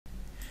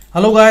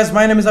Hello guys,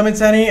 my name is Amit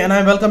Sani and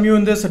I welcome you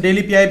in this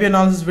daily PIB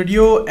analysis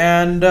video.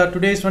 And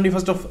today is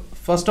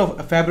 1st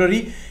of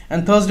February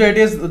and Thursday it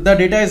is. The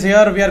data is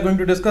here. We are going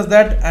to discuss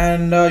that,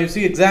 and you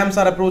see exams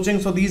are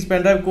approaching, so these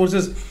pen drive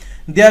courses,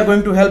 they are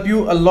going to help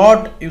you a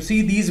lot. You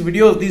see these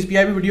videos, these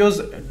PIB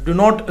videos, do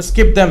not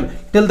skip them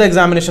till the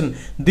examination.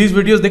 These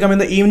videos, they come in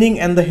the evening,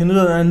 and the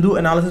Hindu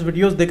analysis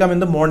videos, they come in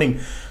the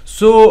morning.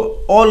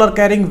 So all are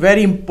carrying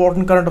very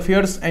important current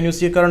affairs, and you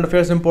see current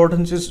affairs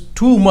importance is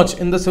too much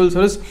in the civil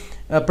service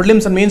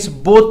prelims and mains,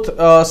 both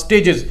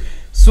stages.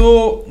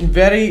 So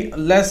very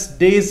less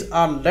days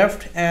are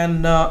left,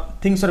 and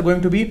things are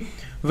going to be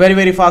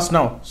very fast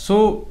now.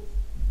 So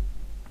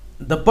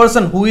the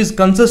person who is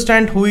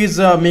consistent, who is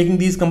making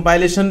these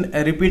compilation,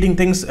 repeating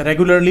things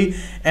regularly,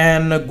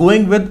 and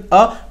going with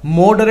a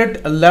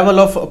moderate level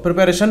of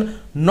preparation,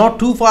 not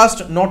too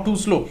fast, not too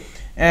slow,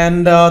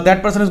 and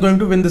that person is going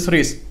to win this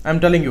race,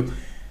 I'm telling you.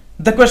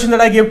 The question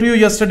that I gave to you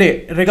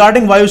yesterday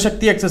regarding Vayu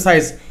Shakti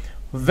exercise,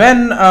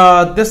 when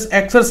this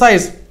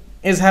exercise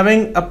is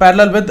having a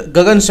parallel with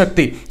Gagan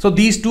Shakti, so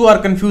these two are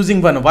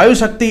confusing one. Vayu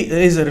Shakti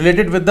is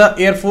related with the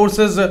Air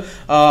Force's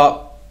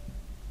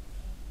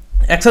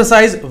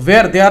exercise,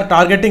 where they are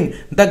targeting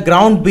the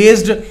ground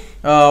based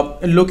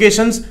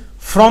locations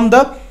from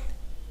the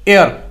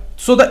air.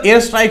 So the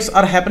air strikes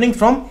are happening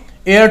from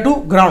air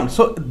to ground.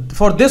 So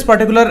for this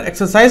particular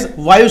exercise,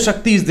 Vayu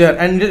Shakti is there,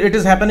 and it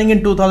is happening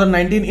in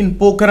 2019 in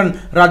Pokhran,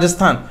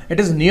 Rajasthan.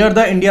 It is near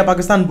the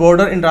India-Pakistan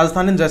border in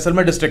Rajasthan, in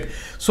Jaisalmer district.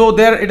 So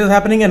there it is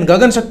happening, and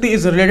Gagan Shakti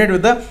is related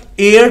with the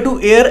air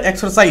to air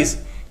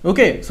exercise.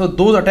 Okay, so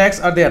those attacks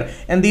are there,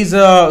 and these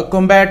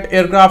combat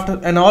aircraft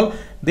and all,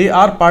 they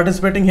are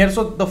participating here.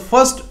 So the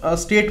first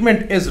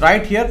statement is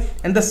right here,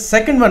 and the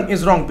second one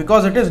is wrong,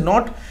 because it is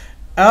not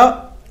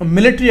a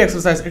military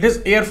exercise, it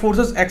is Air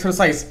Force's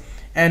exercise,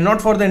 and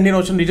not for the Indian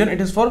Ocean region, it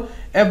is for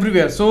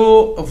everywhere.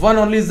 So one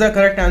only is the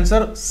correct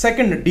answer.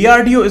 Second,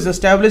 DRDO is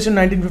established in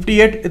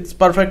 1958. It's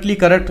perfectly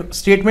correct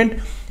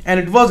statement, and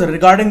it was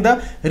regarding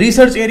the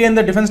research area in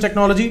the defense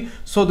technology.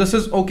 So this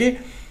is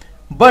okay,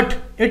 but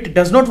it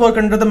does not work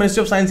under the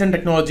Ministry of Science and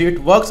Technology. It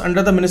works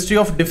under the Ministry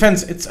of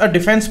Defense. It's a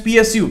defense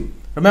PSU.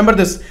 Remember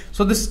this.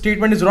 So this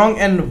statement is wrong,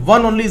 and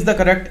one only is the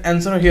correct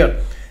answer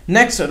here.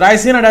 Next,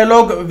 Raisina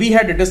dialogue, we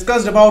had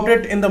discussed about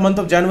it in the month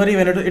of January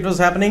when it was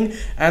happening,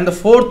 and the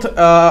fourth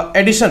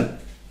edition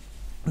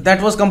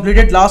that was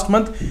completed last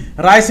month.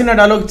 Raisina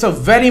dialogue, it's a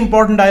very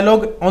important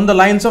dialogue on the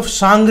lines of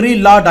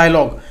Shangri-La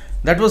dialogue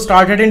that was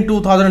started in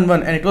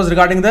 2001, and it was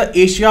regarding the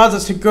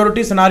Asia's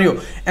security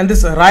scenario. And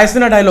this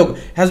Raisina dialogue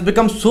has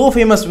become so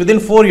famous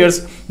within 4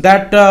 years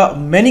that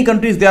many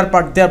countries, they are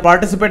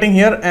participating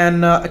here,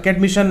 and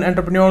academician,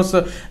 entrepreneurs,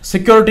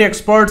 security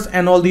experts,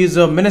 and all these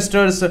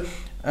ministers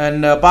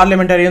and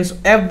parliamentarians,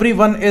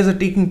 everyone is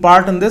taking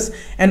part in this.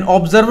 And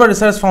Observer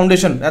Research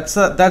Foundation, that's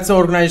the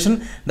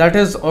organization that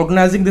is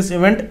organizing this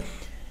event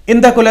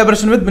in the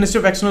collaboration with Ministry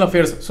of External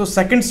Affairs. So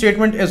second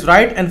statement is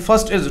right and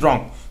first is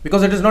wrong,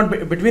 because it is not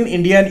between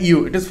India and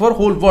EU, it is for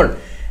whole world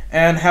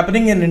and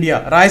happening in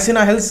India.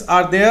 Raisina Hills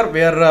are there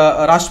where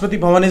Rashtrapati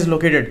Bhavan is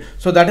located,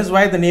 so that is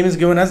why the name is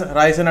given as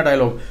Raisina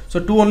dialogue. So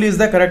 2 only is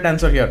the correct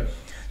answer here.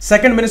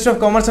 Second, Ministry of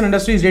Commerce and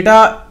Industries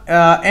data,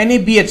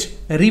 NABH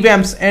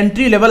revamps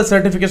entry-level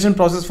certification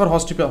process for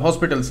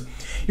hospitals.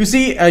 You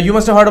see, you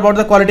must have heard about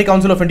the Quality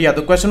Council of India.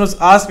 The question was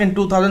asked in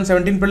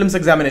 2017 prelims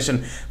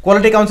examination.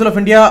 Quality Council of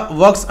India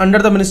works under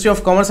the Ministry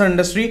of Commerce and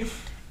Industry,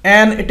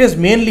 and it is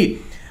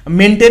mainly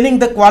maintaining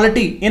the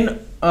quality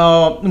in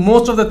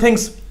most of the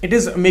things. It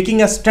is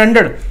making a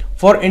standard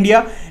for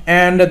India,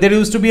 and there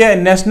used to be a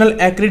National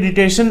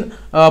Accreditation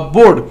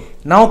Board.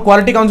 Now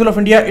Quality Council of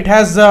India, it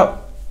has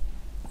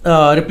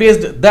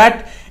replaced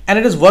that, and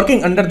it is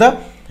working under the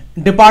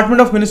Department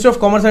of Ministry of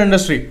Commerce and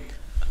Industry.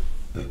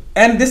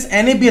 And this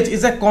NABH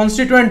is a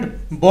constituent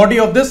body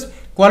of this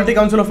Quality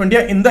Council of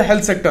India in the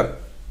health sector,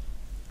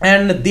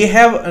 and they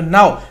have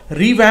now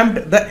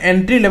revamped the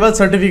entry level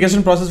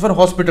certification process for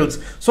hospitals.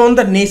 So on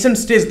the nation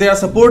stage, they are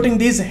supporting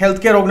these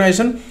healthcare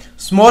organizations,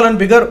 small and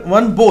bigger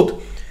one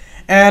both,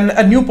 and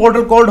a new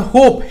portal called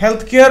Hope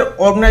Healthcare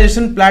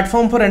Organization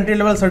Platform for Entry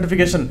Level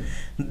Certification.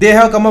 They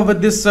have come up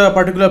with this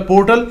particular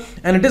portal,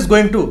 and it is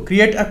going to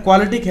create a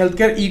quality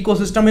healthcare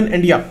ecosystem in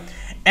India.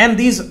 And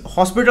these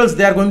hospitals,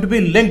 they are going to be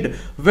linked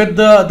with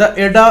the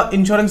IRDA,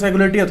 Insurance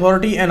Regulatory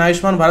Authority, and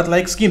Ayushman Bharat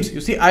like schemes.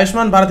 You see,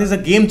 Ayushman Bharat is a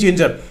game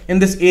changer in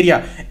this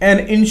area, and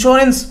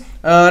insurance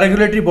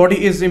regulatory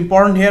body is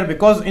important here,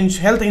 because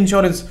health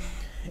insurance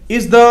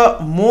is the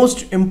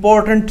most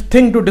important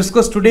thing to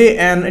discuss today,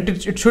 and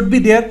it should be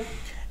there.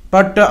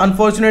 But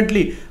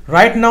unfortunately,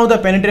 right now the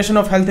penetration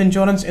of health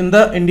insurance in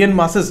the Indian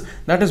masses,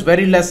 that is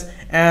very less,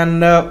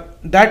 and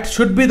that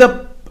should be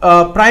the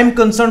prime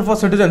concern for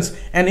citizens.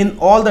 And in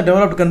all the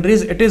developed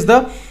countries, it is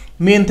the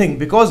main thing,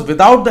 because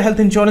without the health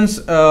insurance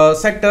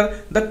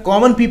sector, the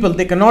common people,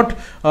 they cannot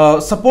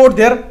support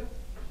their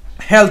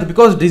health,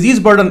 because disease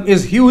burden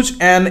is huge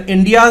and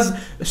India's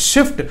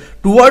shift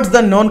towards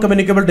the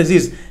non-communicable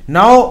disease.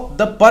 Now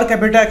the per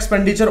capita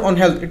expenditure on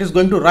health, it is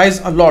going to rise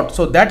a lot.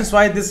 So that is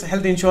why this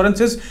health insurance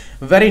is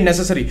very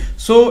necessary.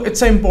 So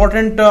it's an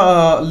important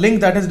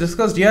link that is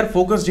discussed here,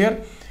 focused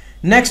here.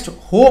 Next,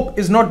 hope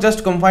is not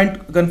just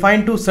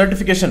confined to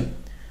certification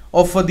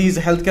of these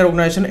healthcare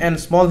organization and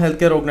small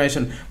healthcare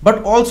organization,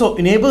 but also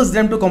enables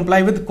them to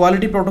comply with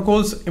quality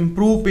protocols,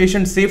 improve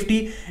patient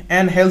safety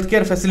and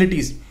healthcare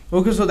facilities.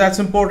 Okay, so that's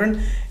important.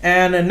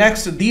 And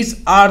next,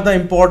 these are the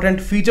important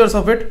features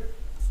of it.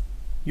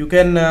 You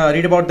can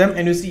read about them,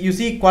 and you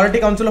see Quality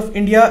Council of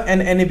India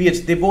and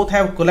NABH, they both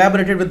have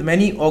collaborated with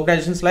many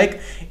organizations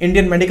like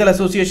Indian Medical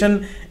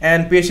Association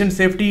and Patient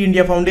Safety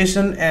India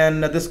Foundation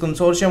and this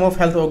consortium of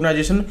health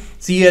organization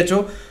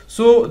CHO.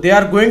 So they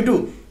are going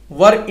to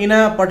work in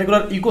a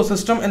particular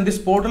ecosystem, and this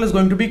portal is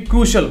going to be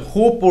crucial,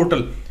 Hope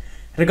portal.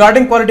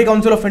 Regarding Quality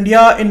Council of India,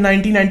 in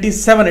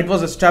 1997 it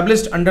was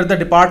established under the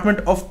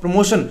Department of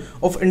Promotion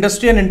of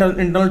Industry and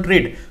Internal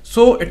Trade.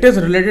 So it is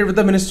related with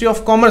the Ministry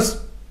of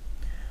Commerce.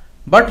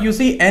 But you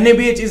see,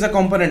 NABH is a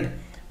component,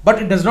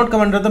 but it does not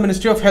come under the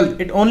Ministry of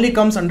Health. It only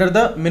comes under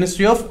the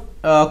Ministry of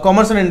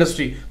Commerce and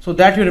Industry. So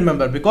that you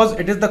remember, because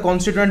it is the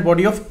constituent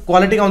body of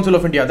Quality Council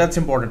of India. That's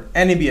important,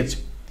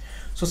 NABH.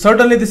 So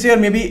certainly this year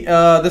maybe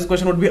this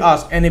question would be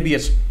asked,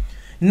 NABH.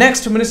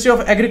 Next, Ministry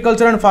of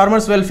Agriculture and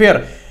Farmers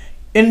Welfare.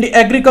 In the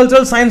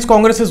Agricultural Science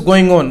Congress is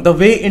going on. The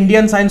way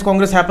Indian Science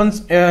Congress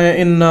happens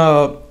in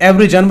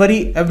every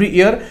January every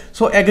year.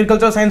 So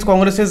Agricultural Science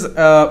Congress is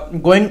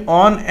going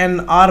on,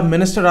 and our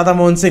Minister Radha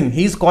Mohan Singh,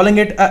 he is calling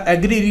it a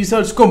Agri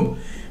Research Kumbh,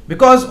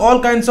 because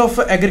all kinds of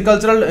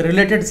agricultural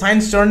related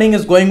science churning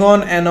is going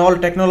on, and all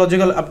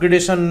technological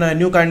upgradation,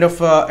 new kind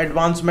of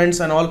advancements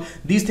and all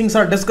these things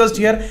are discussed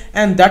here,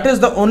 and that is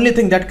the only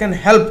thing that can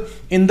help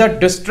in the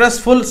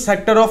distressful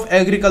sector of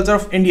agriculture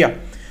of India.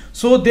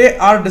 So they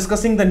are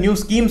discussing the new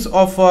schemes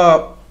of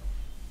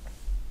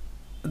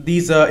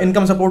these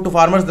income support to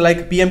farmers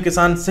like PM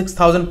Kisan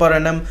 6,000 per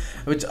annum,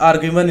 which are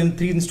given in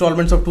 3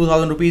 installments of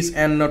 2,000 rupees,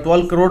 and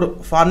 12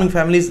 crore farming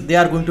families, they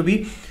are going to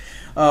be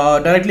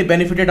directly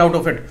benefited out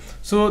of it.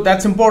 So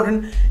that's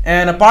important.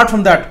 And apart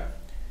from that,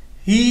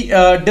 he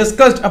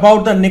discussed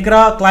about the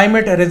NICRA,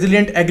 climate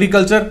resilient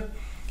agriculture,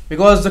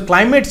 because the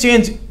climate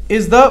change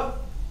is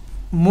the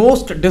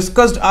most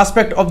discussed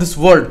aspect of this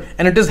world,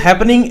 and it is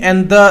happening,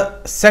 and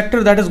the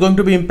sector that is going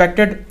to be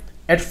impacted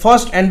at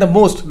first and the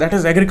most, that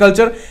is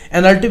agriculture,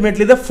 and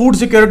ultimately the food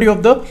security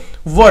of the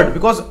world,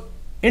 because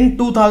in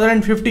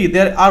 2050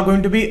 there are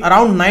going to be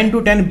around 9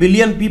 to 10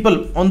 billion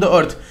people on the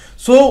earth.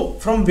 So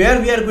from where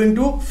we are going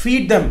to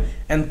feed them,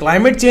 and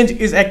climate change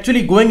is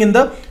actually going in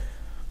the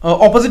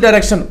opposite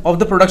direction of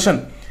the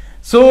production.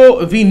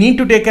 So we need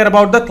to take care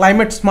about the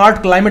climate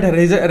smart, climate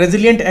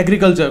resilient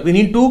agriculture. We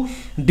need to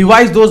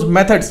devise those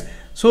methods.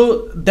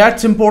 So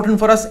that's important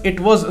for us. It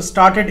was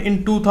started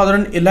in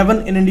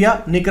 2011 in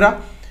India,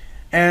 NICRA,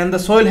 and the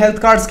soil health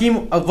card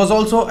scheme was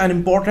also an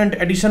important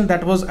addition.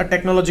 That was a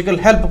technological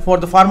help for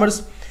the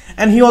farmers.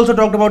 And he also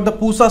talked about the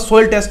PUSA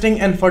soil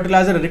testing and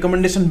fertilizer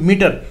recommendation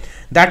meter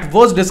that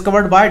was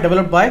developed by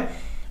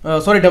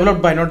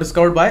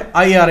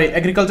IARI,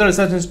 Agricultural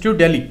Research Institute,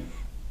 Delhi.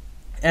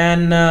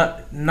 And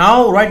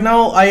right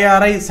now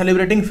IARI is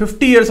celebrating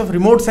 50 years of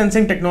remote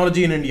sensing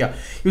technology in India.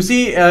 You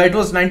see, it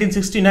was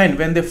 1969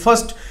 when they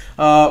first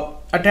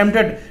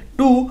attempted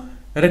to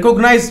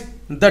recognize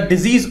the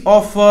disease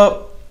of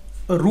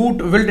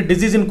root wilt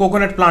disease in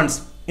coconut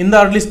plants in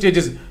the early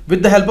stages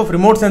with the help of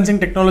remote sensing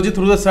technology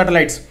through the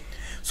satellites.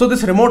 So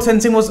this remote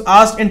sensing was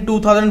asked in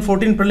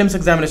 2014 prelims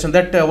examination,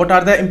 that what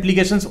are the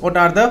implications, what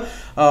are the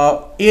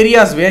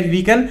areas where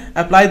we can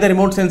apply the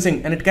remote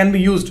sensing and it can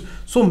be used.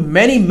 So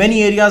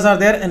many areas are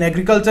there, and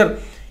agriculture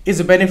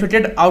is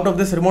benefited out of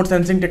this remote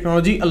sensing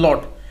technology a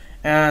lot.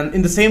 And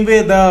in the same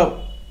way,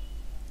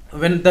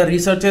 when the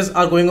researches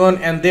are going on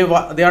and they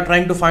are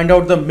trying to find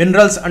out the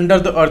minerals under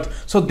the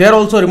earth, so there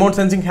also remote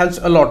sensing helps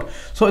a lot.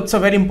 So it's a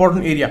very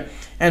important area,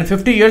 and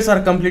 50 years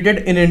are completed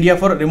in India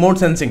for remote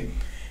sensing.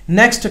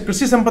 Next,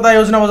 Krishi Sampada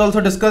Yojana was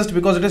also discussed,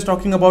 because it is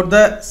talking about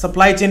the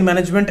supply chain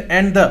management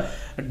and the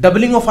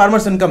doubling of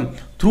farmers' income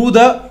through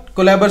the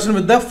collaboration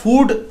with the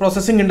food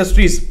processing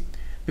industries,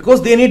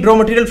 because they need raw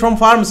material from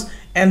farms,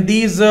 and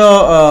these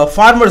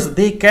farmers,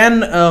 they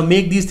can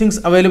make these things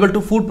available to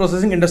food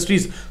processing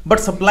industries, but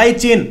supply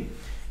chain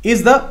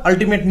is the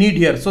ultimate need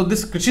here. So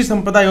this Krishi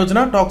Sampada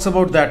Yojana talks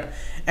about that.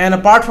 And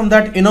apart from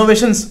that,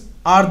 innovations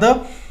are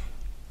the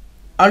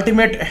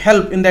ultimate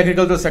help in the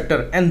agricultural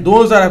sector, and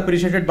those are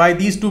appreciated by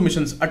these two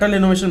missions, Atal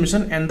Innovation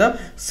Mission and the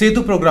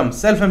Setu program,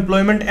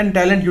 self-employment and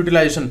talent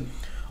utilization.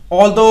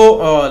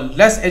 Although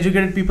less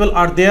educated people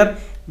are there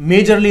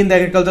majorly in the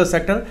agriculture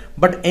sector,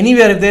 but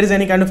anywhere if there is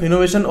any kind of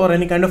innovation or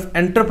any kind of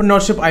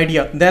entrepreneurship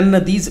idea, then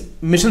these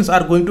missions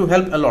are going to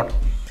help a lot.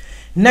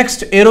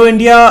 Next, Aero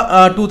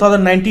India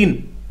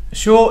 2019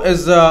 show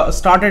is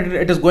started,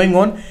 it is going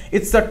on.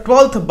 It's the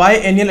 12th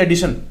biennial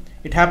edition.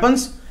 It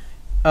happens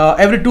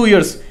every 2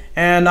 years,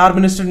 and our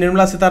Minister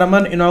Nirmala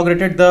Sitharaman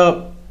inaugurated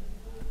the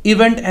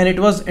event, and it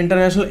was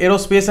International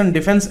Aerospace and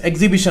Defense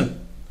Exhibition.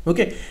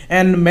 Okay,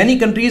 and many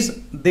countries,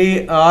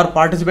 they are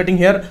participating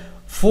here.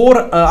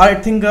 I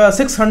think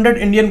 600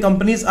 Indian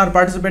companies are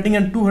participating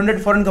and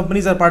 200 foreign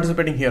companies are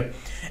participating here.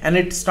 And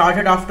it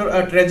started after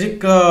a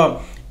tragic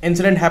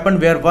incident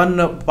happened where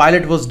one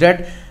pilot was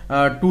dead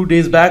 2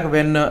 days back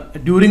when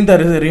during the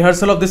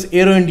rehearsal of this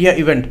Aero India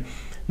event.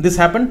 This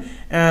happened,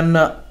 and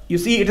you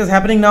see it is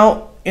happening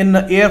now in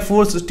Air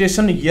Force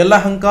Station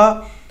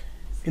Yelahanka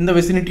in the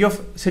vicinity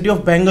of city of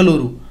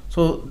Bengaluru.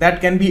 So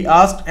that can be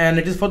asked, and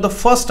it is for the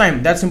first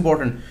time. That's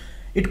important.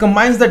 It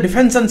combines the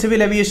defense and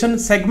civil aviation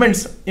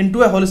segments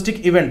into a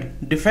holistic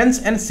event, defense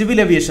and civil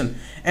aviation,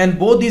 and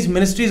both these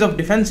ministries of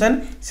defense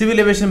and civil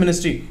aviation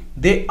ministry,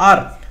 they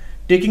are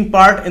taking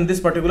part in this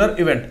particular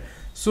event.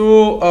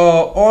 So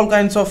all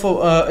kinds of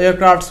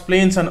aircrafts,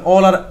 planes, and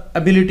all our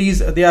abilities,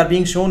 they are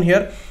being shown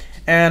here.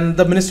 And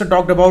the minister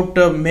talked about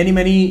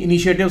many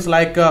initiatives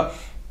like 100%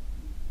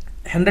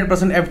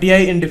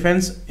 FDI in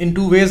defense in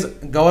two ways: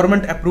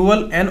 government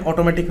approval and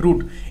automatic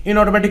route. In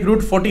automatic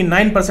route,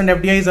 49%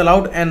 FDI is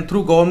allowed, and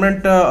through government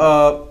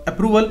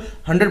approval,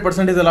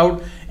 100% is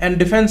allowed. And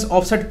defense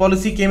offset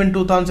policy came in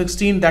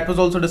 2016, that was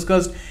also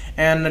discussed.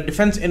 And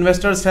defense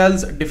investor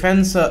cells,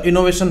 defense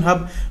innovation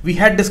hub, we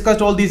had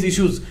discussed all these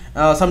issues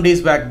some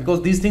days back,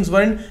 because these things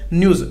were in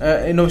news.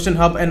 Innovation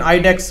hub and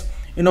IDEX,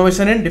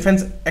 innovation in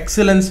defense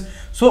excellence.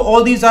 So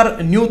all these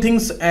are new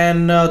things,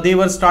 and they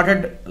were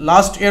started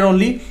last year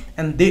only,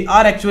 and they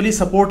are actually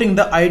supporting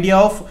the idea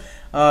of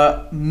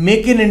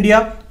make in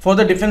India for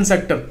the defense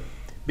sector,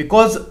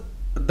 because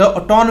the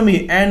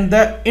autonomy and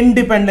the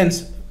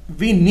independence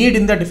we need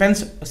in the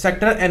defense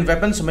sector and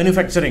weapons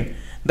manufacturing,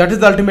 that is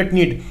the ultimate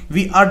need.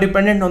 We are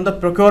dependent on the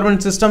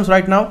procurement systems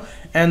right now,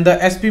 and the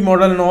SP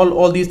model and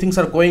all these things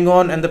are going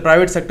on, and the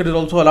private sector is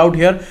also allowed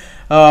here.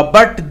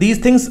 But these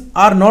things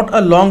are not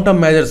a long-term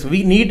measures.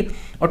 We need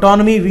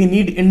autonomy, we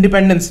need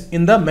independence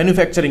in the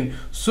manufacturing.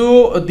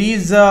 So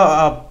these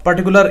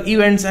particular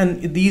events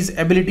and these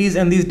abilities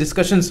and these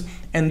discussions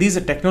and these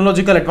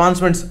technological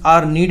advancements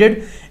are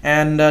needed.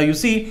 And you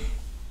see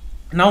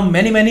now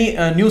many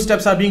new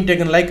steps are being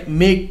taken, like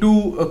Make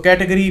 2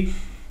 category,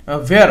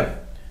 where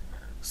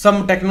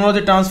some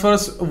technology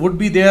transfers would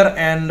be there,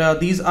 and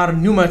these are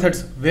new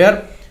methods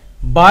where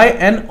buy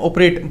and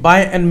operate, buy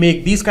and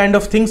make, these kind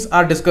of things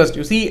are discussed.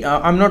 You see,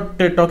 I'm not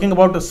talking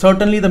about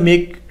certainly the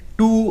Make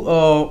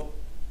 2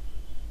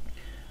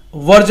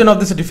 version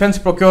of this defense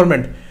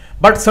procurement,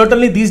 but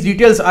certainly these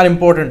details are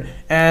important,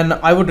 and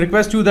I would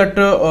request you that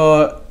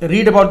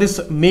read about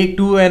this Make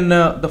 2 and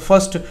the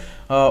first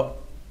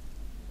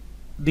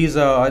these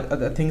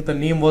I think the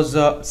name was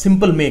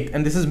Simple Make,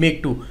 and this is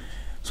Make 2.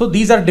 So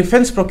these are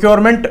defense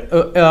procurement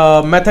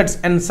methods,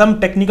 and some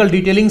technical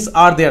detailings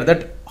are there,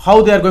 that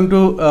how they are going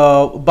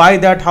to buy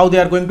that, how they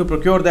are going to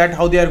procure that,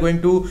 how they are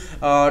going to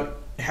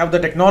have the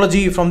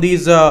technology from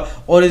these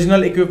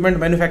original equipment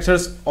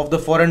manufacturers of the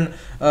foreign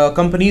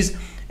companies,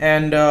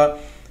 and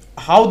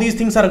how these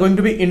things are going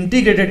to be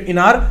integrated in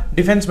our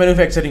defense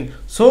manufacturing.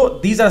 So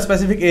these are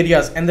specific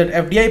areas, and that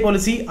FDI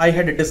policy I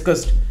had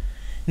discussed.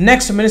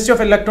 Next, Ministry of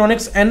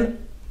Electronics and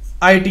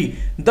IT,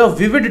 the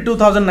Vivid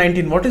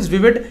 2019. What is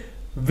Vivid?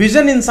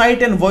 Vision,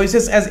 Insight and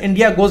Voices as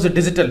India Goes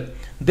Digital.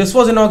 This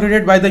was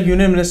inaugurated by the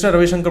Union Minister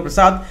Ravi Shankar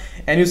Prasad,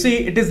 and you see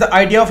it is the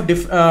idea of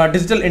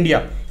digital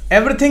India.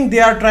 Everything they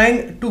are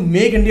trying to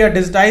make India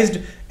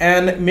digitized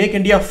and make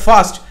India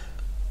fast.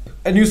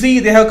 And you see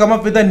they have come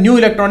up with a new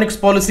electronics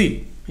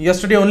policy.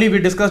 Yesterday only we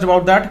discussed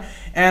about that,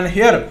 and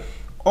here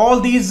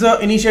all these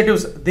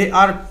initiatives they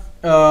are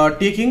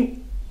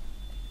taking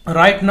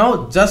right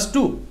now just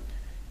to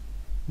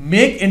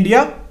make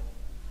India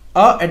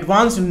a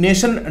advanced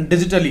nation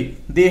digitally.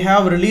 They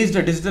have released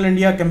a Digital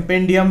India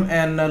Compendium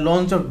and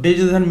launch of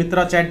Digital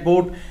Mitra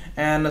chatbot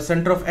and a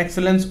Center of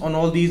Excellence on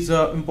all these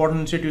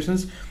important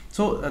institutions.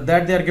 So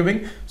that they are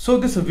giving. So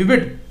this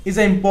Vivid is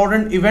an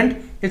important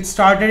event. It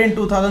started in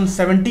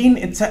 2017.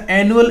 It's an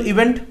annual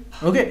event.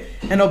 Okay,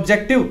 an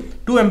objective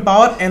to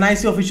empower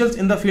NIC officials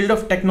in the field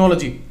of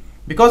technology,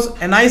 because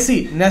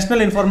NIC, National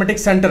Informatics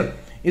Center,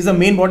 is the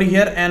main body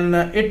here, and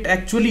it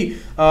actually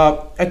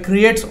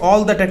creates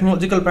all the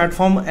technological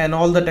platform and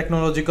all the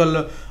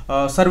technological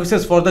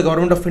services for the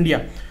government of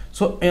India.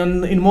 So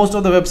in most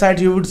of the websites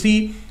you would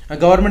see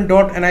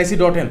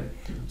government.nic.in.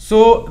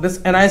 So this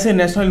NIC,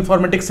 National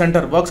Informatics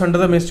Center, works under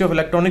the Ministry of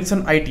Electronics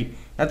and IT.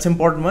 That's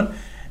important one.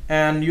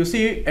 And you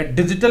see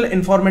digital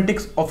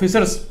informatics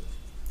officers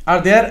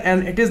are there,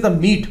 and it is the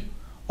meet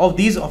of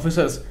these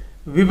officers.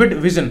 Vivid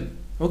Vision.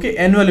 Okay,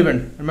 annual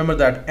event, remember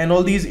that. And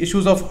all these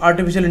issues of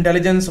artificial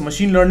intelligence,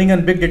 machine learning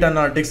and big data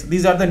analytics,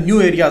 these are the new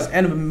areas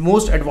and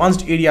most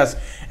advanced areas,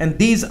 and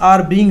these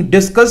are being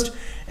discussed.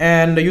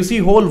 And you see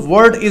whole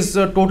world is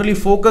totally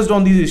focused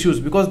on these issues,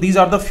 because these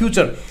are the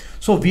future.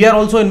 So we are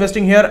also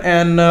investing here,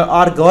 and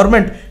our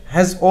government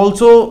has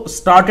also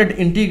started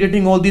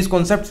integrating all these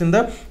concepts in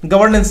the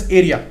governance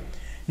area.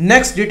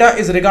 Next data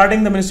is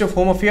regarding the Ministry of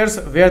Home Affairs,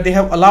 where they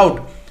have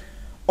allowed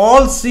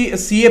all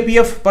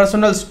CAPF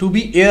personnel to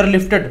be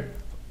airlifted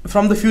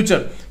from the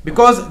future,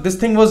 because this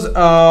thing was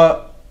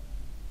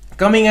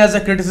coming as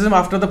a criticism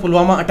after the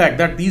Pulwama attack,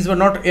 that these were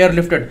not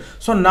airlifted.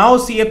 So now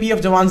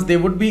CAPF Jawans, they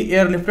would be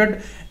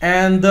airlifted,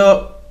 and the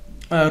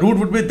route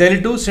would be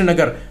Delhi to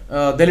Srinagar,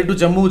 Delhi to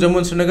Jammu, Jammu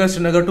and Srinagar,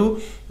 Srinagar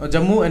to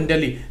Jammu and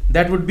Delhi.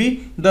 That would be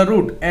the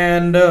route.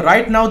 And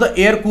right now the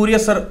air courier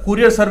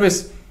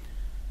service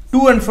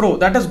to and fro,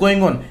 that is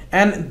going on,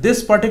 and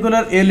this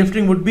particular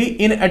airlifting would be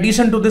in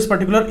addition to this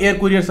particular air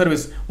courier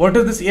service. What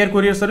is this air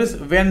courier service?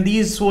 When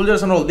these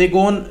soldiers and all, they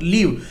go on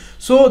leave,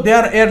 so they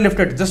are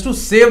airlifted just to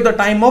save the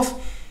time of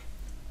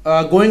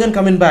going and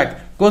coming back,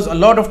 because a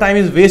lot of time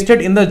is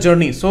wasted in the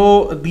journey. So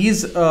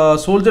these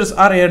soldiers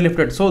are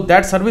airlifted, so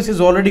that service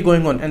is already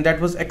going on, and that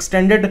was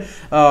extended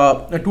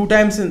 2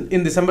 times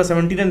in December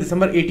 17 and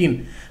December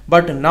 18,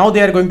 but now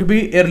they are going to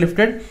be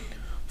airlifted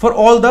for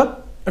all the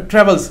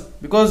travels,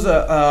 because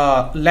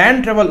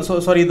land travel,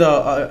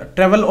 the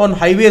travel on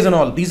highways and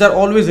all, these are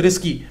always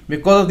risky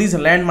because of these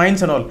land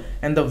mines and all,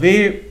 and the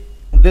way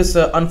this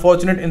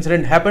unfortunate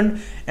incident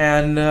happened.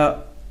 And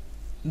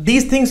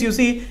these things, you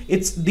see,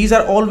 these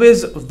are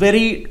always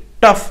very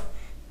tough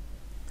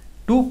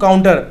to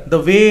counter. The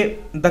way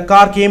the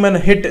car came and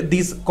hit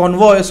these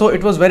convoy, so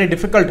it was very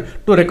difficult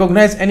to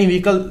recognize any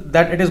vehicle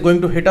that it is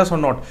going to hit us or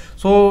not.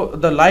 So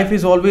the life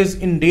is always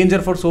in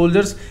danger for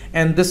soldiers,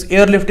 and this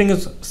airlifting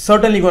is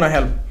certainly going to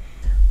help.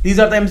 These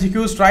are the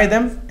MCQs. Try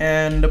them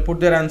and put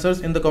their answers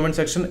in the comment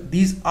section.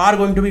 These are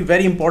going to be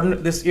very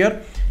important this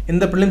year in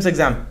the prelims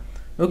exam.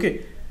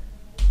 Okay,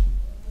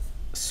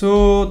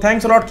 so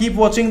thanks a lot. Keep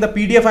watching. The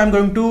PDF I am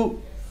going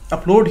to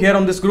upload here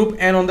on this group,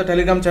 and on the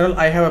Telegram channel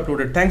I have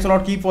uploaded. Thanks a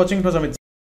lot. Keep watching. It was Amit.